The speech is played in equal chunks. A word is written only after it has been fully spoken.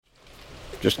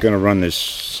just going to run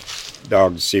this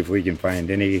dog to see if we can find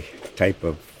any type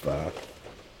of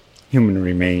human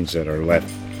remains that are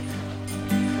left.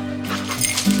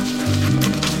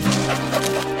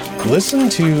 Listen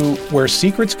to Where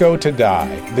Secrets Go to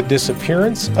Die, The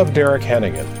Disappearance of Derek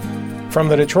Hennigan. From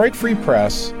the Detroit Free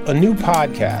Press, a new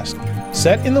podcast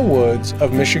set in the woods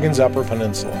of Michigan's Upper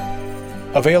Peninsula.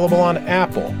 Available on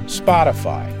Apple,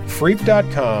 Spotify,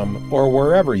 Freep.com, or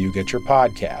wherever you get your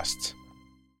podcasts.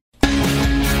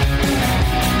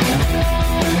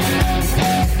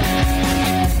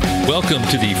 Welcome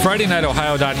to the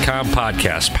FridayNightOhio.com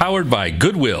podcast, powered by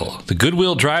Goodwill. The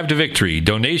Goodwill Drive to Victory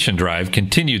donation drive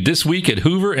continued this week at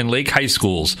Hoover and Lake High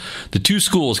Schools. The two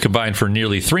schools combined for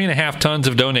nearly 3.5 tons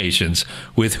of donations,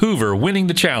 with Hoover winning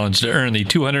the challenge to earn the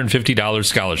 $250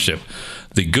 scholarship.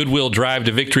 The Goodwill Drive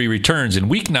to Victory returns in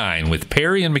Week 9 with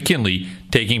Perry and McKinley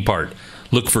taking part.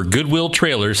 Look for Goodwill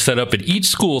trailers set up at each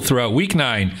school throughout Week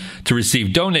 9 to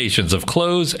receive donations of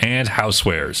clothes and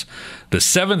housewares. The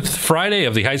 7th Friday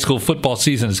of the high school football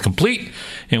season is complete,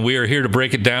 and we are here to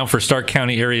break it down for Stark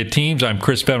County area teams. I'm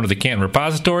Chris Beaven of the Canton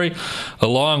Repository,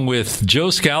 along with Joe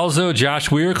Scalzo, Josh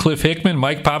Weir, Cliff Hickman,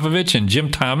 Mike Popovich, and Jim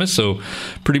Thomas. So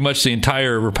pretty much the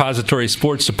entire Repository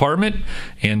sports department.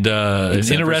 And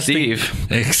it's interesting.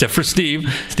 Except for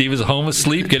Steve. Steve is home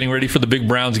asleep, getting ready for the big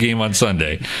Browns game on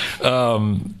Sunday.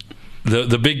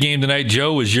 The big game tonight,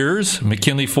 Joe, was yours.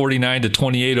 McKinley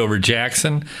 49-28 over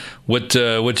Jackson. What's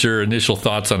your initial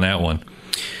thoughts on that one?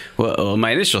 Well,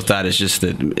 my initial thought is just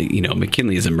that,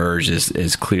 McKinley has emerged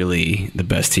as clearly the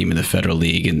best team in the Federal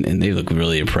League, and they look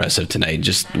really impressive tonight.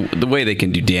 Just the way they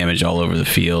can do damage all over the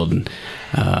field. And,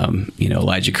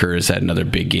 Elijah Curtis had another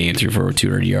big game, threw for over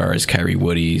 200 yards. Kyrie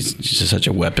Woody's just such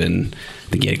a weapon. I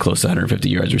think he had close to 150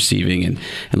 yards receiving. And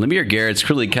Lemire Garrett's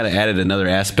really kind of added another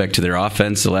aspect to their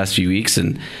offense the last few weeks.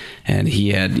 And he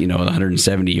had,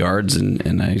 170 yards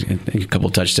and I think a couple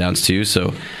touchdowns too.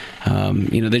 So,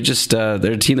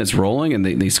 they're a team that's rolling, and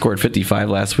they scored 55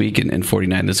 last week and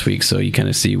 49 this week. So you kind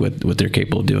of see what they're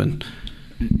capable of doing.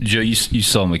 Joe, you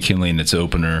saw McKinley in its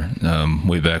opener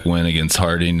way back when against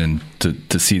Harding, and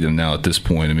to see them now at this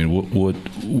point, I mean,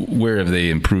 where have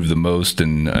they improved the most?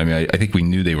 And I mean, I think we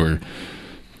knew they were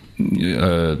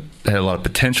had a lot of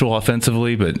potential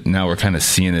offensively, but now we're kind of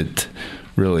seeing it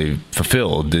really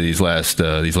fulfilled these last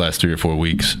 3 or 4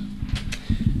 weeks.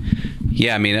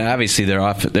 Yeah, I mean, obviously their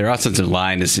offensive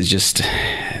line is just,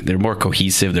 they're more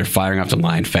cohesive. They're firing off the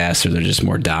line faster. They're just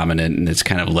more dominant, and it's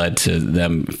kind of led to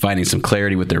them finding some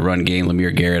clarity with their run game.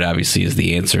 Lemire Garrett obviously is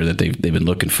the answer that they've been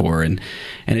looking for, and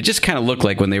it just kind of looked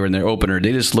like when they were in their opener,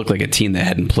 they just looked like a team that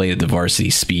hadn't played at the varsity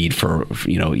speed for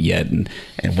yet, and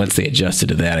once they adjusted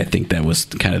to that, I think that was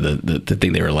kind of the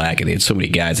thing they were lacking. They had so many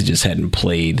guys that just hadn't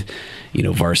played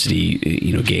varsity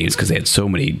games because they had so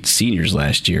many seniors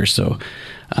last year. So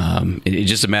it's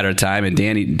just a matter of time. And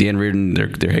Dan Reardon,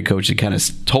 their head coach, had kind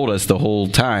of told us the whole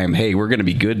time, hey, we're going to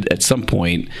be good at some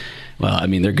point. Well, I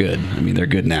mean, they're good. I mean, they're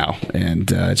good now. And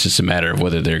it's just a matter of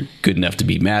whether they're good enough to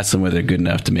beat Massillon, whether they're good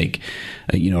enough to make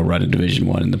a run in Division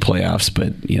I in the playoffs.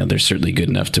 But, they're certainly good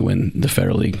enough to win the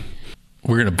Federal League.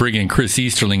 We're going to bring in Chris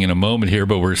Easterling in a moment here,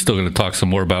 but we're still going to talk some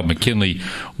more about McKinley.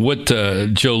 What,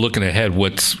 Joe, looking ahead,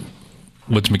 what's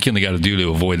McKinley got to do to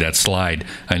avoid that slide?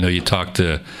 I know you talked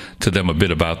to them a bit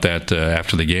about that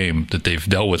after the game that they've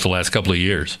dealt with the last couple of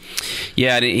years.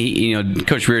 Yeah, and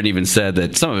Coach Reardon even said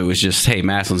that some of it was just, hey,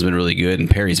 Massillon's been really good and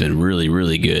Perry's been really,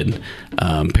 really good.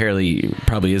 Perry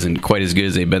probably isn't quite as good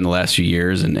as they've been the last few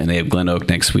years, and they have Glen Oak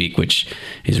next week, which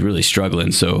is really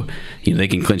struggling. So they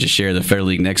can clinch a share of the Federal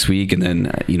League next week, and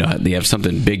then they have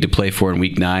something big to play for in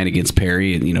Week 9 against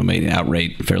Perry, and made an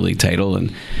outright Federal League title,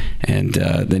 and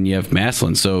then you have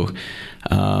Massillon. So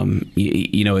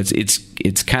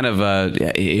it's kind of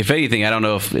if anything, I don't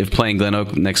know if playing Glen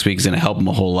Oak next week is going to help them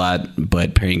a whole lot,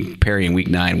 but Perry in Week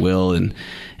 9 will, and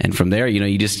from there, you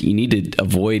need to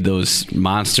avoid those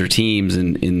monster teams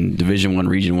in Division I,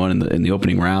 Region I in the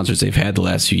opening rounds, which they've had the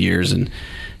last few years, and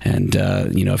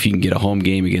if you can get a home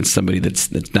game against somebody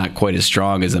that's not quite as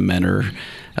strong as a Mentor,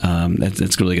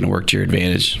 that's really going to work to your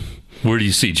advantage. Where do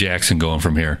you see Jackson going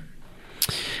from here?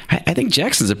 I think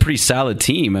Jackson's a pretty solid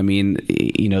team. I mean,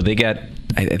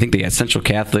 I think they got Central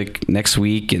Catholic next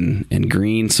week and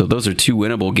Green, so those are 2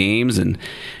 winnable games. And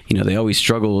they always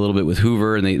struggle a little bit with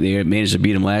Hoover, and they managed to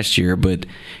beat them last year. But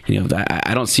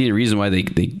I don't see any reason why they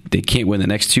can't win the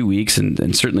next 2 weeks,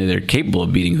 and certainly they're capable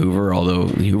of beating Hoover, although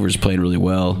Hoover's playing really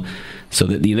well. So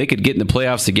that they could get in the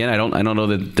playoffs again. I don't know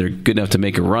that they're good enough to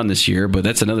make a run this year, but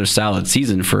that's another solid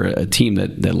season for a team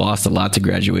that lost a lot to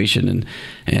graduation and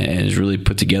has really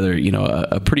put together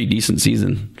a pretty decent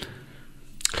season.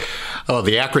 Oh,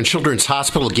 the Akron Children's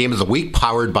Hospital Game of the Week,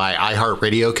 powered by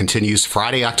iHeartRadio, continues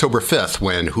Friday, October 5th,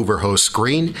 when Hoover hosts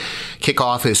Green.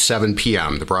 Kickoff is 7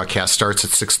 p.m. The broadcast starts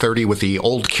at 6:30 with the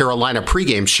Old Carolina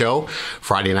pregame show.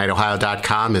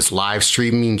 FridayNightOhio.com is live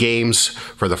streaming games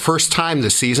for the first time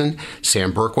this season.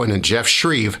 Sam Berkwin and Jeff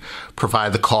Shreve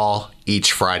provide the call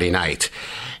each Friday night.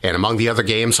 And among the other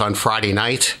games on Friday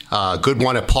night, a good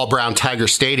one at Paul Brown Tiger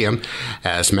Stadium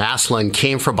as Massillon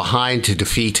came from behind to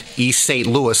defeat East St.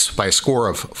 Louis by a score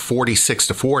of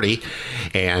 46-40.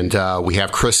 And we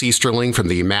have Chris Easterling from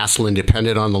the Massillon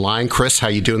Independent on the line. Chris, how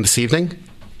you doing this evening?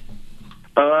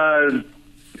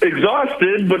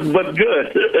 Exhausted, but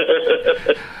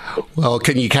good. Well,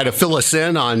 can you kind of fill us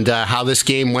in on how this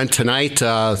game went tonight?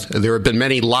 There have been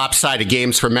many lopsided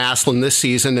games for Massillon this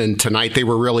season, and tonight they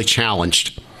were really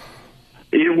challenged.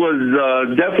 It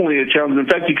was definitely a challenge. In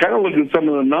fact, you kind of look at some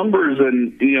of the numbers,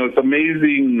 and it's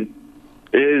amazing.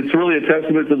 It's really a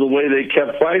testament to the way they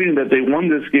kept fighting that they won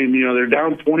this game. They're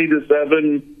down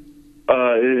 20-7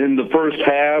 in the first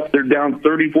half. They're down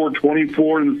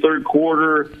 34-24 in the third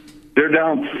quarter. They're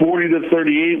down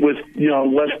 40-38 with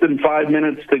less than 5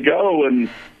 minutes to go, and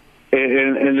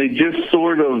they just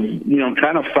sort of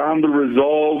kind of found the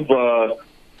resolve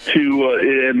to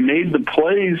and made the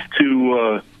plays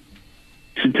to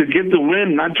get the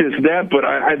win. Not just that, but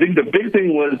I think the big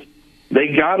thing was they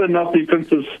got enough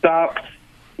defensive stops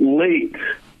late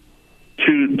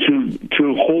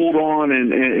to hold on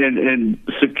and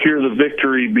secure the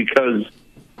victory because.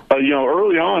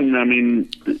 Early on,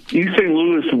 East St.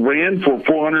 Louis ran for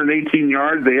 418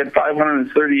 yards. They had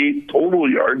 538 total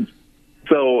yards.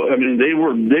 So, they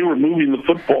were moving the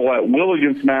football at will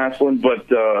against Massillon,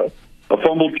 but a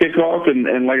fumbled kickoff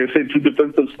and like I said, 2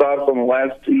 defensive stops on the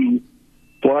last 2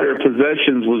 Flyer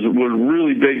possessions was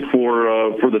really big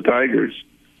for the Tigers.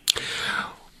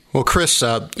 Well, Chris,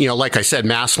 like I said,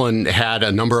 Massillon had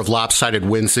a number of lopsided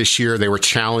wins this year. They were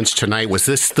challenged tonight. Was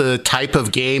this the type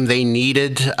of game they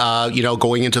needed,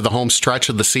 going into the home stretch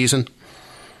of the season?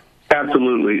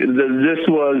 Absolutely. This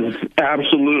was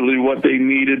absolutely what they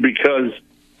needed because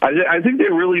I think they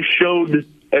really showed,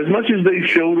 as much as they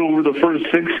showed over the first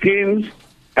 6 games,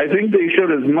 I think they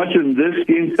showed as much in this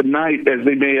game tonight as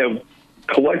they may have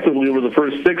collectively over the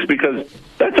first 6 because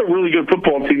that's a really good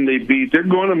football team they beat. They're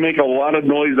going to make a lot of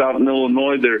noise out in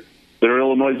Illinois.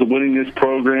 Illinois is winning this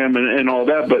program and all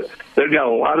that, but they've got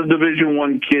a lot of Division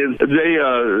I kids.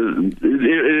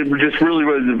 It just really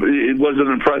was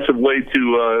an impressive way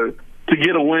to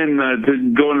get a win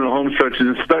to go into the home stretch,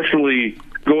 and especially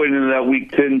going into that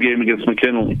Week 10 game against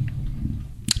McKinley.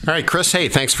 All right, Chris, hey,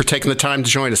 thanks for taking the time to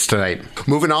join us tonight.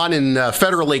 Moving on in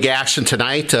Federal League action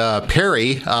tonight,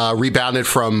 Perry rebounded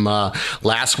from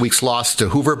last week's loss to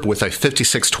Hoover with a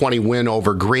 56-20 win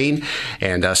over Green.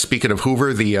 And speaking of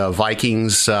Hoover, the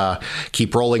Vikings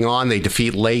keep rolling on. They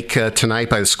defeat Lake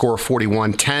tonight by the score of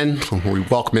 41-10. We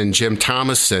welcome in Jim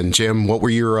Thomas. And Jim, what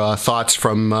were your thoughts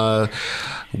from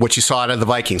what you saw out of the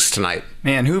Vikings tonight?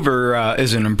 Man, Hoover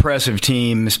is an impressive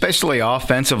team, especially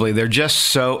offensively. They're just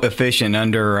so efficient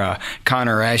under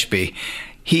Connor Ashby.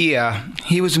 He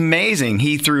was amazing.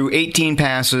 He threw 18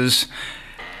 passes.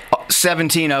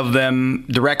 17 of them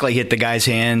directly hit the guy's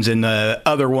hands, and the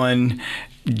other one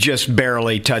just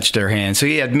barely touched their hands. So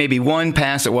he had maybe one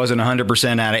pass that wasn't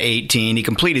 100% out of 18. He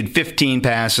completed 15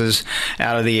 passes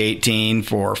out of the 18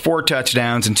 for 4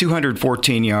 touchdowns and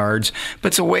 214 yards. But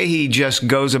it's the way he just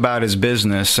goes about his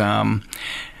business. And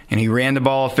he ran the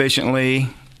ball efficiently.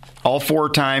 All 4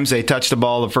 times they touched the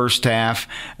ball the first half,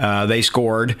 they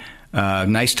scored.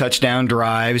 Nice touchdown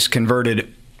drives,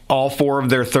 converted all 4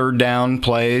 of their third down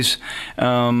plays.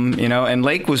 And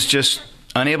Lake was just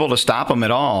unable to stop him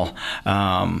at all.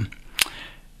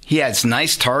 He has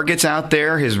nice targets out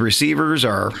there. His receivers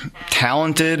are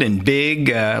talented and big.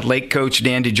 Lake coach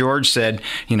Dan DeGeorge said,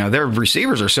 their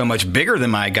receivers are so much bigger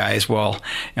than my guys. Well,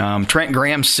 Trent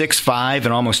Graham's 6'5"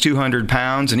 and almost 200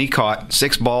 pounds, and he caught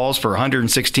 6 balls for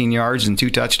 116 yards and 2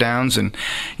 touchdowns. And,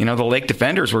 the Lake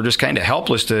defenders were just kind of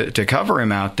helpless to cover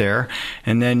him out there.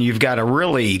 And then you've got a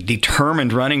really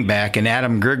determined running back in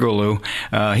Adam Grigolou.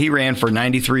 He ran for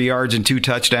 93 yards and 2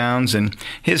 touchdowns, and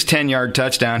his 10-yard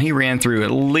touchdown, he ran through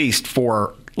at least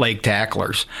 4 Lake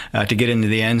tacklers to get into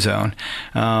the end zone.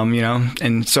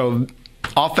 And so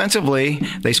offensively,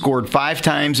 they scored 5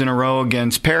 times in a row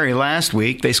against Perry last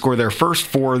week. They scored their first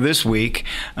 4 this week.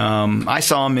 I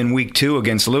saw them in week 2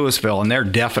 against Louisville, and they're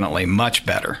definitely much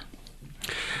better.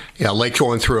 Yeah, Lake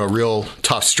going through a real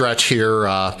tough stretch here.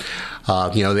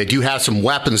 They do have some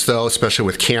weapons, though, especially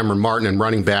with Cameron Martin and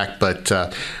running back, but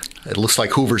it looks like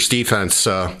Hoover's defense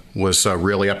was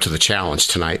really up to the challenge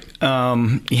tonight.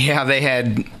 They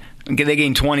had They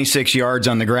gained 26 yards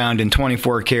on the ground in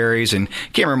 24 carries, and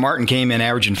Cameron Martin came in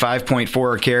averaging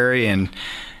 5.4 a carry, and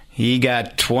he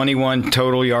got 21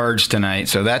 total yards tonight.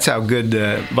 So that's how good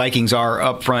the Vikings are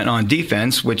up front on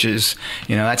defense, which is,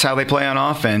 that's how they play on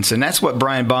offense. And that's what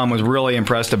Brian Baum was really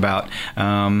impressed about.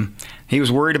 He was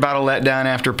worried about a letdown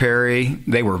after Perry.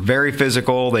 They were very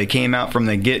physical. They came out from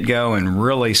the get-go and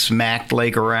really smacked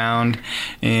Lake around.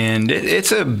 And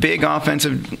it's a big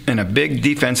offensive and a big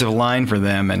defensive line for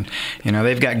them. And,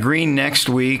 they've got Green next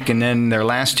week, and then their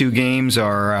last two games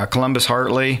are Columbus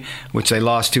Hartley, which they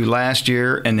lost to last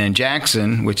year, and then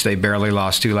Jackson, which they barely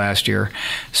lost to last year.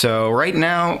 So right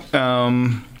now,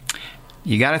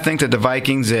 you got to think that the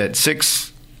Vikings at 5-2,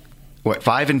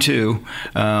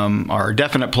 are a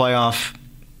definite playoff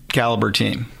caliber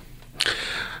team.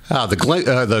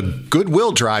 The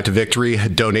Goodwill Drive to Victory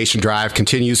donation drive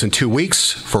continues in 2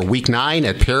 weeks for Week 9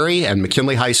 at Perry and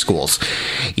McKinley High Schools.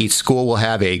 Each school will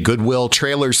have a Goodwill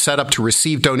trailer set up to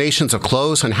receive donations of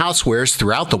clothes and housewares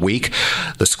throughout the week.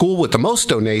 The school with the most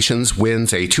donations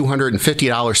wins a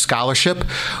 $250 scholarship.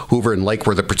 Hoover and Lake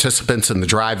were the participants in the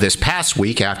drive this past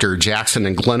week after Jackson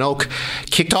and Glen Oak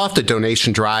kicked off the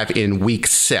donation drive in Week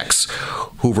 6.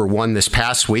 Hoover won this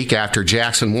past week after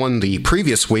Jackson won the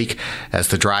previous week, as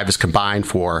the drive is combined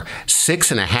for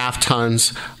 6.5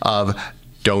 tons of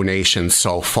donations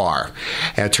so far.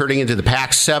 And turning into the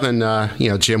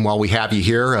Pac-7, Jim, while we have you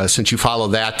here, since you follow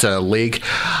that league,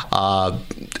 a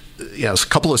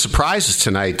couple of surprises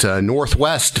tonight.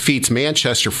 Northwest defeats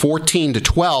Manchester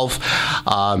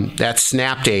 14-12. That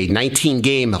snapped a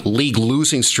 19-game league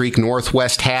losing streak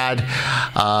Northwest had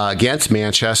against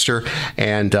Manchester.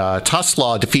 And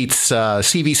Tuslaw defeats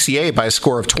CVCA by a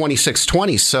score of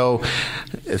 26-20. So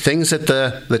things at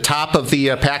the top of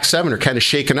the Pac-7 are kind of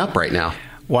shaken up right now.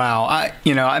 Wow.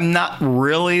 I'm not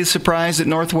really surprised that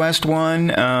Northwest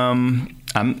won.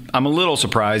 I'm a little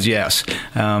surprised, yes,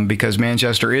 because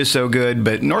Manchester is so good.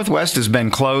 But Northwest has been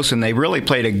close, and they really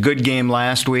played a good game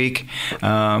last week.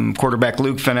 Quarterback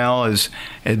Luke Fennell has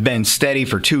been steady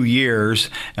for 2 years.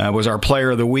 Was our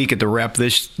player of the week at the Rep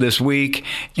this week,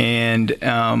 and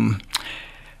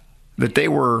that they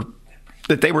were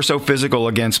so physical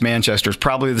against Manchester is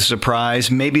probably the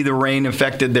surprise. Maybe the rain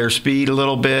affected their speed a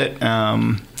little bit.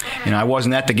 I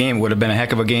wasn't at the game. It would have been a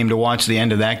heck of a game to watch the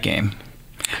end of that game.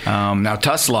 Now,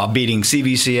 Tuslaw beating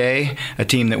CVCA, a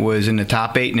team that was in the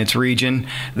top 8 in its region,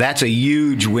 that's a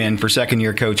huge win for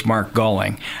second-year coach Mark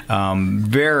Gulling.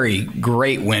 Very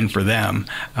great win for them.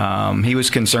 He was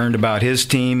concerned about his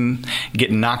team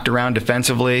getting knocked around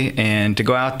defensively, and to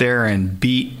go out there and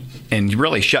beat and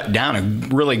really shut down a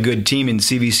really good team in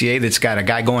CVCA that's got a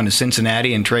guy going to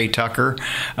Cincinnati and Trey Tucker,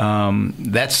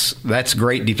 that's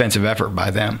great defensive effort by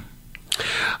them.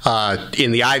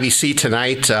 In the IVC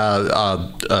tonight,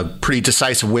 a pretty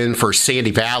decisive win for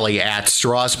Sandy Valley at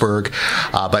Strasburg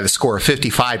by the score of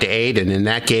 55-8. And in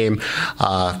that game,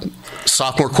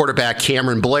 sophomore quarterback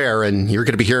Cameron Blair, and you're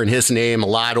going to be hearing his name a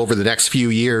lot over the next few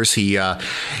years. He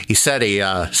set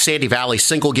a Sandy Valley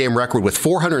single game record with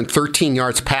 413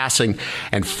 yards passing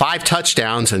and 5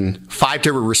 touchdowns, and 5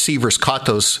 different receivers caught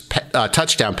those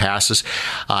touchdown passes.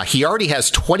 He already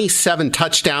has 27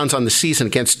 touchdowns on the season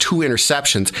against 2 interceptions,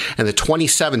 and the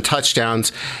 27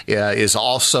 touchdowns is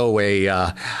also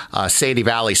a Sandy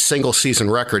Valley single season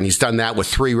record, and he's done that with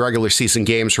 3 regular season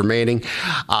games remaining.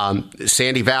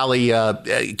 Sandy Valley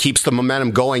keeps the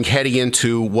momentum going heading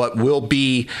into what will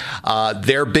be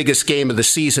their biggest game of the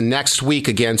season next week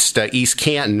against East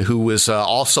Canton, who is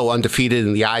also undefeated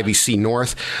in the IVC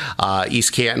North.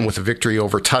 East Canton with a victory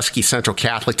over Tuskegee Central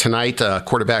Catholic tonight.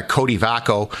 Quarterback Cody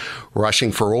Vacco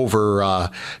rushing for over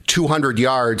 200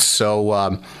 yards. So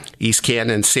East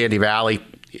Canton and Sandy Valley,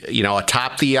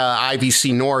 atop the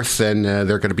IVC North, and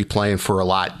they're going to be playing for a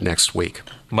lot next week.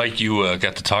 Mike, you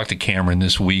got to talk to Cameron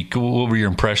this week. What were your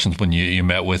impressions when you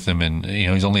met with him? And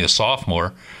he's only a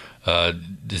sophomore.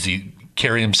 Does he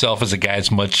carry himself as a guy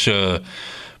that's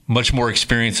much more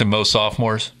experienced than most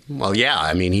sophomores? Well, yeah.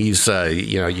 I mean, he's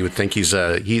you would think he's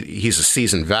a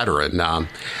seasoned veteran.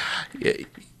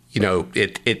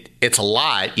 It's a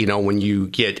lot, when you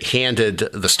get handed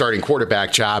the starting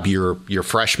quarterback job your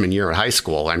freshman year in high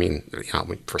school. I mean,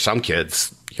 for some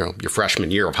kids, your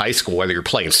freshman year of high school, whether you're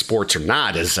playing sports or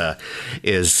not, is a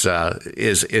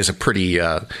pretty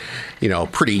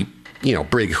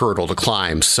big hurdle to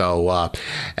climb. So,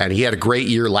 and he had a great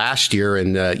year last year,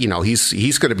 and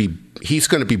he's going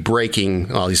to be breaking.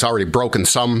 Well, he's already broken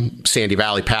some Sandy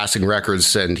Valley passing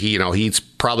records, and he's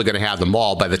probably going to have them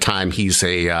all by the time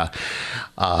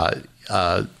by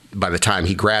the time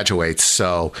he graduates.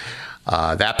 So.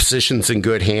 that position's in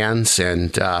good hands,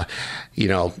 and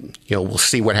we'll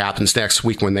see what happens next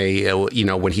week when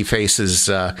when he faces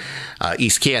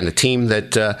East Canton, a team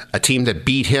that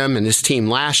beat him and his team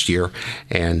last year,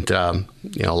 and a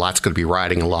lot's going to be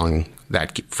riding along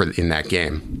in that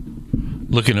game.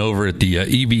 Looking over at the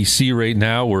EBC right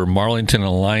now, where Marlington and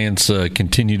Alliance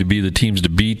continue to be the teams to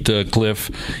beat,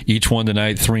 Cliff. Each one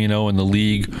tonight, 3-0 in the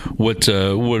league. What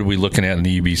are we looking at in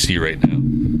the EBC right now?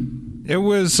 It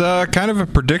was kind of a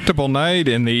predictable night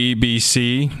in the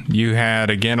EBC. You had,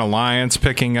 again, Alliance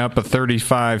picking up a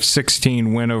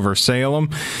 35-16 win over Salem.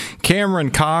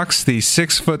 Cameron Cox, the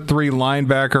 6'3"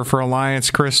 linebacker for Alliance,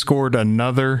 Chris, scored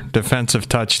another defensive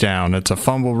touchdown. It's a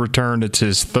fumble return. It's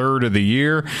his third of the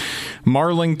year.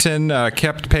 Marlington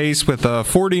kept pace with a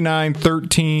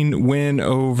 49-13 win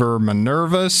over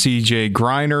Minerva. CJ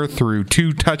Greiner threw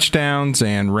 2 touchdowns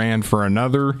and ran for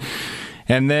another.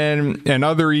 And then in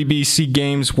other EBC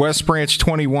games, West Branch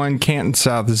 21, Canton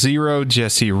South 0.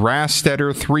 Jesse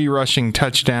Rastetter, 3 rushing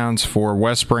touchdowns for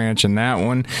West Branch in that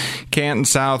one. Canton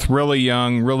South, really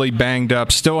young, really banged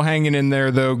up. Still hanging in there,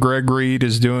 though. Greg Reed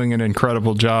is doing an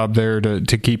incredible job there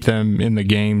to keep them in the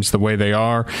games the way they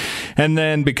are. And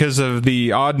then because of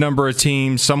the odd number of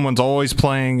teams, someone's always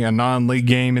playing a non-league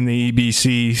game in the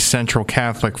EBC. Central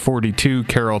Catholic 42,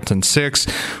 Carrollton 6.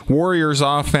 Warriors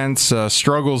offense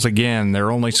struggles again. Their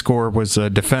only score was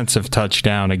a defensive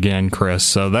touchdown again, Chris.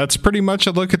 So that's pretty much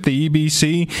a look at the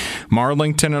EBC.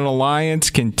 Marlington and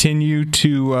Alliance continue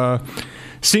to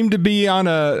seem to be on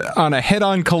a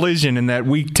head-on collision in that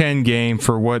Week 10 game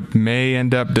for what may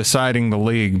end up deciding the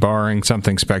league, barring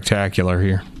something spectacular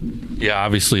here. Yeah,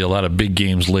 obviously a lot of big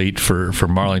games late for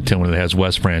Marlington when it has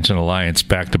West Branch and Alliance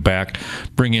back-to-back.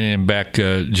 Bringing in back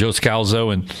Joe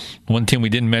Scalzo, and one team we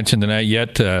didn't mention tonight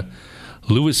yet,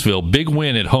 Louisville, big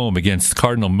win at home against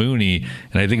Cardinal Mooney,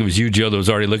 and I think it was you, Joe, that was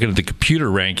already looking at the computer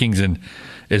rankings, and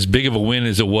as big of a win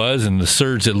as it was and the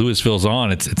surge that Louisville's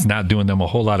on, it's not doing them a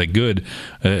whole lot of good,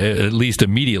 at least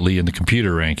immediately in the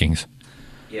computer rankings.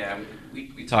 Yeah,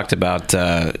 we talked about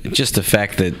just the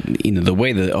fact that the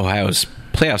way the Ohio's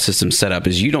playoff system set up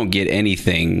is you don't get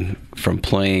anything from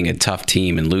playing a tough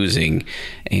team and losing.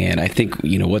 And I think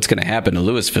what's going to happen to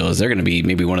Louisville is they're going to be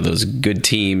maybe one of those good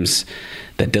teams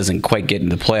that doesn't quite get in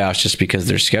the playoffs just because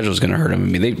their schedule is going to hurt them.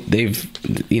 I mean,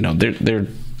 they're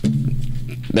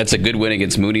that's a good win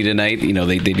against Mooney tonight.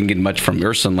 They didn't get much from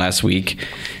Ursuline last week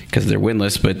because they're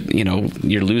winless, but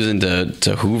you're losing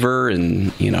to Hoover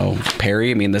and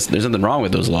Perry. I mean, there's nothing wrong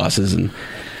with those losses, and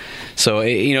so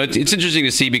it's interesting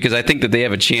to see because I think that they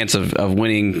have a chance of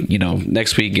winning.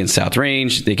 Next week against South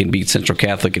Range, they can beat Central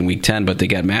Catholic in Week 10, but they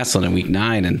got Massillon in Week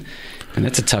 9, and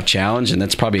that's a tough challenge, and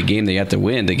that's probably a game they have to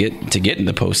win to get in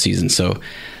the postseason. So.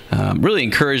 Really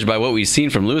encouraged by what we've seen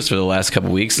from Louisville the last couple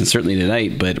of weeks, and certainly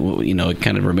tonight. But it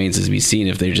kind of remains to be seen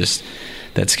if they're just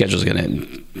that schedule's going to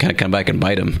kind of come back and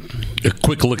bite them. A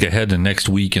quick look ahead to next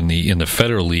week in the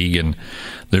Federal League, and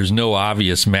there's no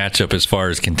obvious matchup as far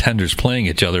as contenders playing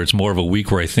each other. It's more of a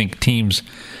week where I think teams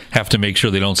have to make sure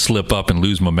they don't slip up and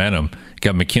lose momentum.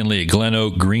 Got McKinley at Glen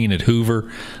Oak, Green at Hoover,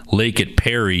 Lake at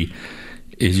Perry.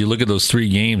 As you look at those 3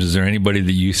 games, is there anybody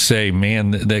that you say,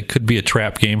 man, that could be a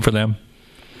trap game for them?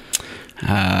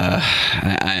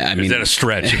 I mean, is that a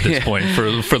stretch at this point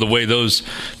for the way those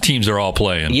teams are all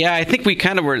playing? Yeah, I think we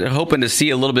kind of were hoping to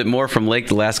see a little bit more from Lake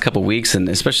the last couple of weeks, and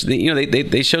especially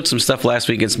they showed some stuff last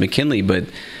week against McKinley, but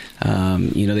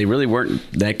they really weren't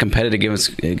that competitive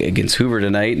against Hoover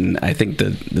tonight. And I think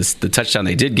the touchdown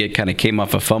they did get kind of came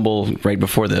off a fumble right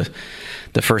before the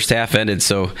first half ended.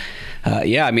 So.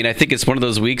 I mean, I think it's one of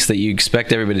those weeks that you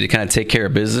expect everybody to kind of take care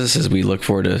of business as we look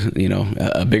forward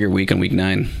to a bigger week on Week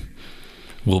 9.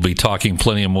 We'll be talking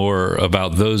plenty more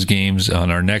about those games on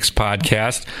our next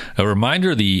podcast. A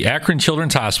reminder, the Akron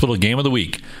Children's Hospital Game of the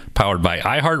Week, powered by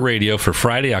iHeartRadio for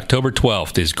Friday, October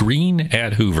 12th, is Green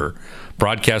at Hoover.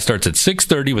 Broadcast starts at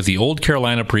 6:30 with the Old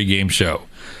Carolina pregame show.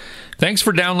 Thanks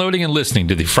for downloading and listening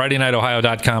to the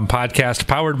FridayNightOhio.com podcast,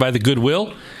 powered by the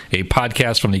Goodwill, a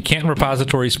podcast from the Canton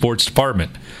Repository Sports Department.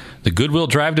 The Goodwill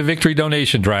Drive to Victory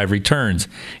donation drive returns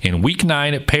in Week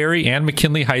 9 at Perry and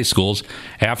McKinley High Schools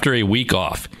after a week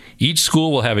off. Each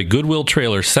school will have a Goodwill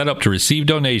trailer set up to receive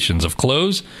donations of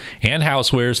clothes and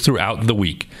housewares throughout the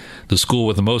week. The school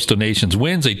with the most donations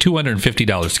wins a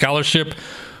 $250 scholarship.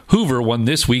 Hoover won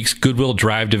this week's Goodwill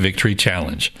Drive to Victory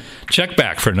Challenge. Check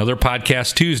back for another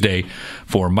podcast Tuesday.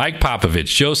 For Mike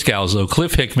Popovich, Joe Scalzo,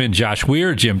 Cliff Hickman, Josh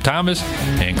Weir, Jim Thomas,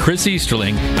 and Chris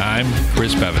Easterling, I'm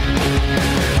Chris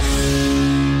Beaven.